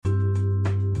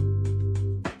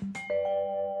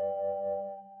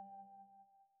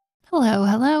Hello,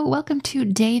 hello. Welcome to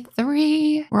day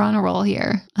 3. We're on a roll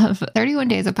here of 31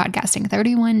 days of podcasting,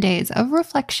 31 days of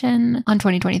reflection on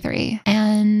 2023.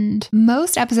 And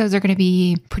most episodes are going to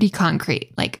be pretty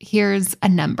concrete. Like, here's a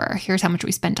number. Here's how much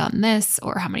we spent on this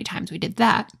or how many times we did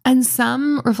that. And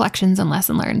some reflections and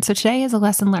lesson learned. So today is a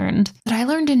lesson learned that I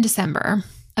learned in December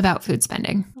about food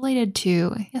spending related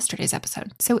to yesterday's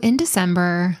episode. So in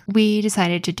December, we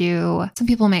decided to do, some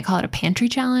people might call it a pantry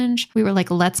challenge. We were like,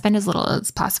 let's spend as little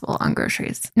as possible on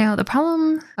groceries. Now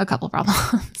a couple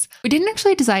problems. We didn't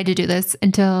actually decide to do this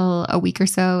until a week or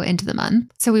so into the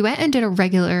month. So we went and did a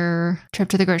regular trip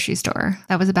to the grocery store.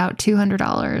 That was about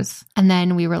 $200. And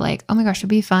then we were like, oh my gosh, it'd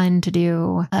be fun to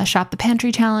do a shop the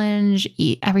pantry challenge,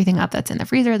 eat everything up that's in the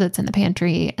freezer, that's in the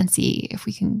pantry, and see if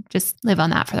we can just live on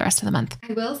that for the rest of the month.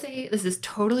 I will say this is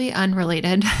totally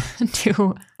unrelated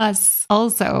to us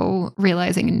also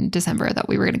realizing in December that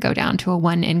we were going to go down to a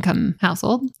 1-income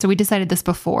household. So we decided this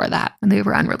before that, and they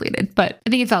were unrelated. But I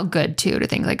think it felt good too to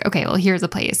think like, okay, well, here's a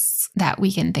place that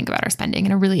we can think about our spending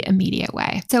in a really immediate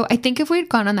way. So I think if we'd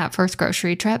gone on that first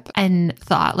grocery trip and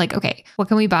thought like, okay, what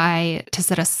can we buy to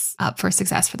set us up for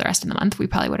success for the rest of the month? We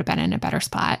probably would have been in a better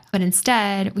spot. But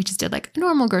instead, we just did like a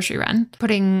normal grocery run,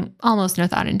 putting almost no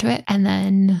thought into it, and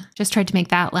then just tried to make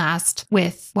that last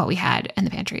with what we had in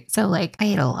the pantry. So like I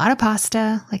ate a lot of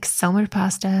pasta, like so much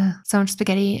pasta, so much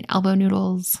spaghetti and elbow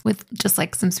noodles with just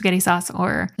like some spaghetti sauce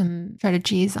or some shredded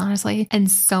cheese, honestly, and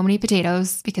so many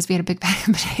potatoes because we had a big bag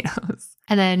of potatoes.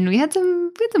 And then we had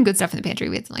some good stuff in the pantry.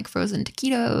 We had some like frozen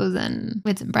taquitos and we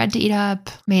had some bread to eat up,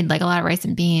 made like a lot of rice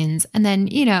and beans. And then,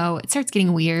 it starts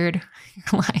getting weird.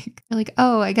 You're like,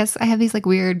 oh, I guess I have these like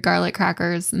weird garlic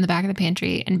crackers in the back of the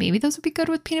pantry and maybe those would be good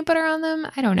with peanut butter on them.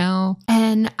 I don't know.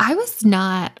 And I was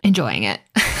not enjoying it.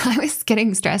 I was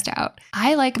getting stressed out.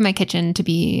 I like my kitchen to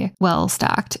be well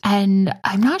stocked and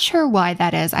I'm not sure why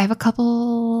that is. I have a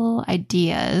couple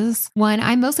ideas. One,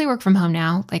 I mostly work from home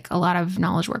now, like a lot of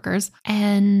knowledge workers,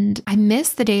 and I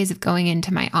miss the days of going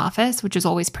into my office, which is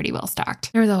always pretty well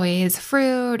stocked. There's always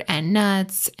fruit and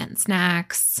nuts and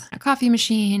snacks, a coffee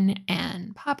machine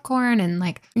and popcorn, and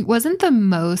like it wasn't the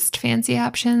most fancy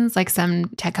options. Like some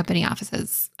tech company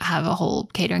offices have a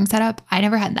whole catering setup. I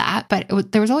never had that,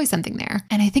 but there was always something there.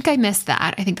 And I think I missed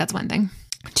that. I think that's one thing.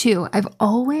 2, I've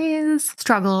always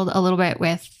struggled a little bit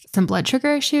with some blood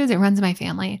sugar issues. It runs in my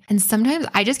family. And sometimes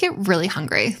I just get really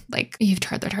hungry. Like you've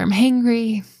heard the term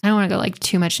hangry. I don't want to go like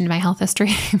too much into my health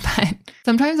history, but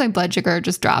sometimes my blood sugar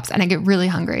just drops and I get really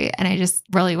hungry and I just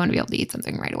really want to be able to eat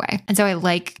something right away. And so I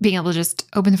like being able to just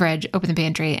open the fridge, open the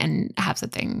pantry and have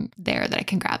something there that I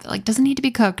can grab that like doesn't need to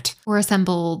be cooked or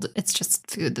assembled. It's just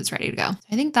food that's ready to go.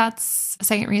 I think that's a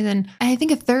second reason. And I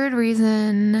think a third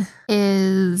reason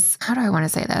is, how do I want to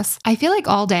say this? I feel like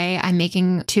all day I'm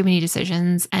making too many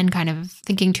decisions and kind of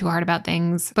thinking too hard about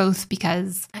things, both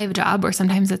because I have a job where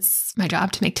sometimes it's my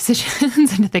job to make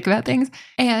decisions and to think about things,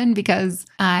 and because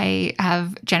I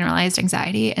have generalized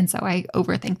anxiety. And so I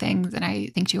overthink things and I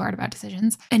think too hard about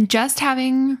decisions. And just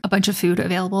having a bunch of food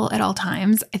available at all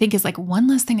times, I think is like one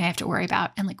less thing I have to worry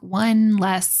about and like one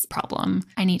less problem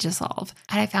I need to solve.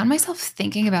 And I found myself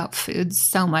thinking about food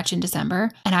so much in December.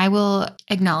 And I will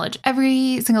acknowledge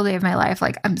every single day of my life,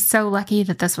 like I'm so lucky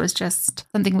that this was just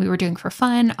something we were doing for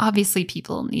fun. Obviously,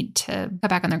 people need to cut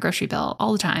back on their grocery bill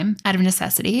all the time out of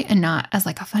necessity and not as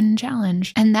like a fun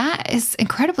challenge. And that is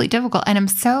incredibly difficult. And I'm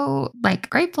so like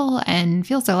grateful and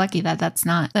feel so lucky that that's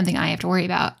not something I have to worry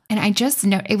about. And I just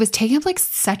know it was taking up like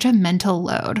such a mental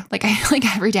load. Like I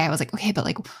like every day I was like, okay, but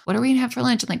like, what are we gonna have for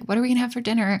lunch? And like, what are we gonna have for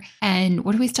dinner? And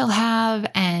what do we still have?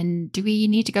 And do we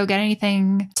need to go get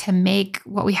anything to make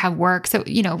what we have work? So,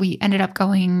 we ended up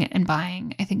going and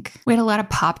buying, I think we had a lot of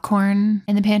popcorn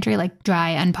in the pantry, like dry,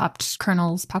 unpopped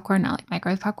kernels popcorn, not like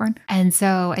microwave popcorn. And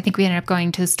so I think we ended up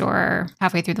going to the store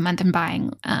halfway through the month and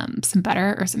buying some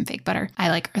butter or some fake butter. I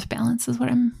like Earth Balance is what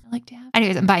I like to have.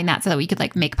 Anyways, I'm buying that so that we could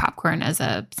like make popcorn as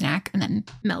a snack and then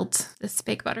melt this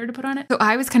fake butter to put on it. So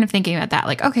I was kind of thinking about that,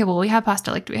 like, okay, well, we have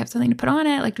pasta. Like, do we have something to put on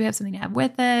it? Like, do we have something to have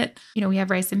with it? We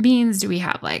have rice and beans. Do we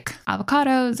have like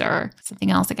avocados or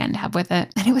something else again to have with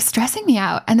it? And it was stressing me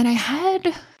out. And then I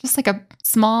had just like a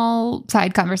small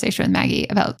side conversation with Maggie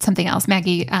about something else.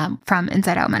 Maggie from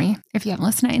Inside Out Money. If you haven't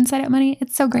listened to Inside Out Money,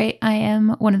 it's so great. I am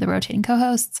one of the rotating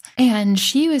co-hosts. And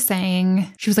she was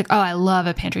like, oh, I love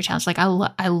a pantry challenge. Like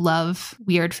I love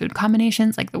weird food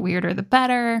combinations. Like the weirder, the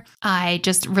better. I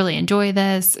just really enjoy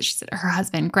this. She said her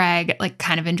husband, Greg, like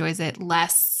kind of enjoys it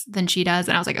less than she does.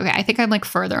 And I was like, okay, I think I'm like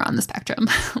further on the spectrum.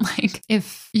 Like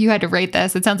if you had to rate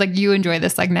this, it sounds like you enjoy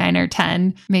this like 9 or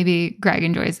 10. Maybe Greg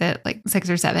enjoys it like 6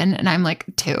 or 7. And I'm like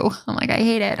 2. I'm like, I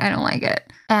hate it. I don't like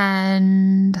it.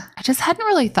 And I just hadn't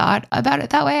really thought about it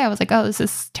that way. I was like, oh, this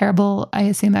is terrible. I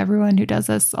assume everyone who does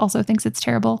this also thinks it's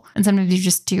terrible. And sometimes you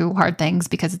just do hard things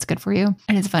because it's good for you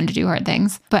and it's fun to do hard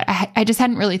things. But I just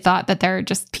hadn't really thought that there are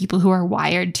just people who are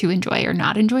wired to enjoy or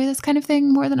not enjoy this kind of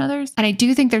thing more than others. And I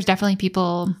do think there's definitely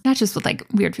people, not just with like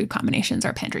weird food combinations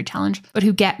or pantry challenge, but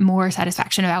who get more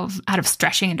satisfaction out of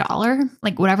stretching a dollar.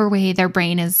 Like whatever way their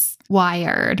brain is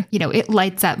wired, it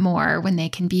lights up more when they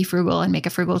can be frugal and make a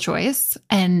frugal choice.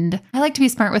 And I like to be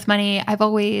smart with money. I've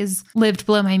always lived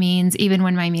below my means, even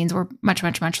when my means were much,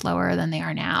 much, much lower than they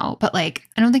are now. But like,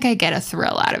 I don't think I get a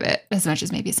thrill out of it as much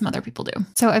as maybe some other people do.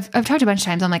 So I've talked a bunch of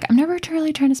times. I'm like, I'm never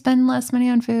really trying to spend less money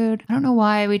on food. I don't know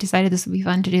why we decided this would be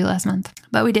fun to do last month,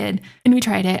 but we did. And we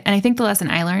tried it. And I think the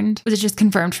lesson I learned was it just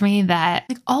confirmed for me that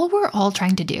like all we're all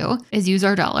trying to do is use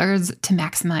our dollars to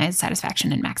maximize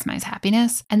satisfaction and maximize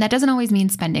happiness. And that doesn't always mean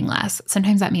spending less.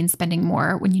 Sometimes that means spending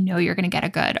more when you know you're going to get a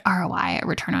good ROI, a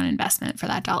return on investment for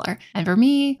that dollar. And for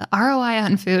me, the ROI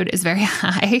on food is very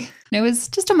high. And it was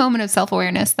just a moment of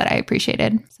self-awareness that I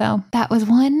appreciated. So that was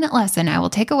one lesson I will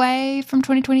take away from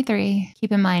 2023.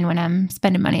 Keep in mind when I'm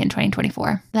spending money in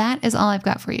 2024. That is all I've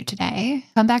got for you today.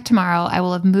 Come back tomorrow. I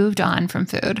will have moved on from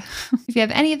food. If you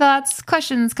have any thoughts,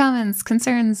 questions, comments,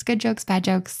 concerns, good jokes, bad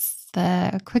jokes,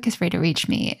 the quickest way to reach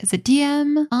me is a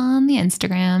DM on the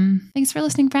Instagram. Thanks for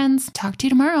listening, friends. Talk to you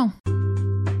tomorrow.